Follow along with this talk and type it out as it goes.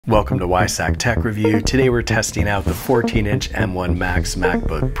Welcome to YSAC Tech Review. Today we're testing out the 14-inch M1 Max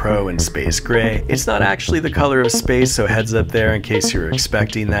MacBook Pro in Space Gray. It's not actually the color of space, so heads up there in case you're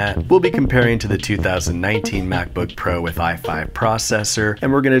expecting that. We'll be comparing to the 2019 MacBook Pro with i5 processor,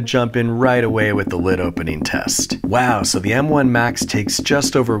 and we're going to jump in right away with the lid opening test. Wow, so the M1 Max takes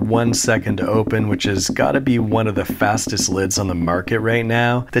just over 1 second to open, which has got to be one of the fastest lids on the market right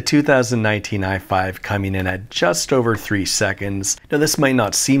now. The 2019 i5 coming in at just over 3 seconds. Now this might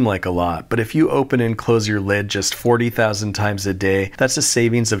not seem like a lot, but if you open and close your lid just 40,000 times a day, that's a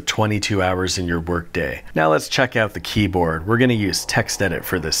savings of 22 hours in your workday. Now let's check out the keyboard. We're going to use TextEdit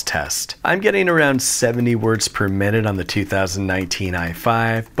for this test. I'm getting around 70 words per minute on the 2019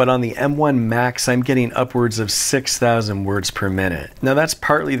 i5, but on the M1 Max I'm getting upwards of 6,000 words per minute. Now that's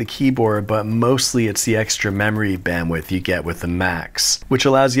partly the keyboard, but mostly it's the extra memory bandwidth you get with the Max, which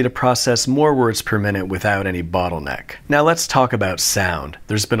allows you to process more words per minute without any bottleneck. Now let's talk about sound.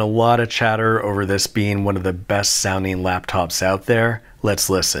 There's been a lot of chatter over this being one of the best sounding laptops out there. Let's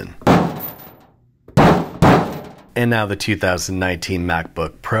listen. And now the 2019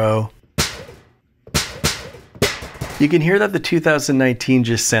 MacBook Pro. You can hear that the 2019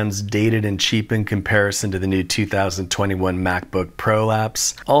 just sounds dated and cheap in comparison to the new 2021 MacBook Pro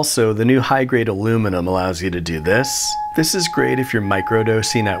laps. Also, the new high-grade aluminum allows you to do this. This is great if you're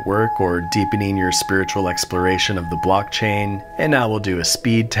microdosing at work or deepening your spiritual exploration of the blockchain. And now we'll do a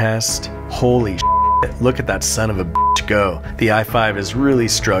speed test. Holy shit, look at that son of a bitch go. The i5 is really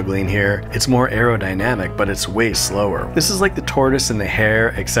struggling here. It's more aerodynamic, but it's way slower. This is like the tortoise and the hare,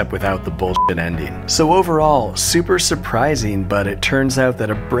 except without the bullshit ending. So overall, super surprising, but it turns out that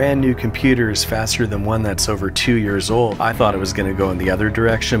a brand new computer is faster than one that's over 2 years old. I thought it was going to go in the other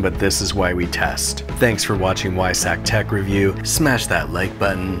direction, but this is why we test. Thanks for watching YSAC Tech Review. Smash that like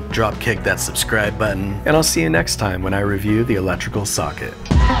button, drop kick that subscribe button, and I'll see you next time when I review the electrical socket.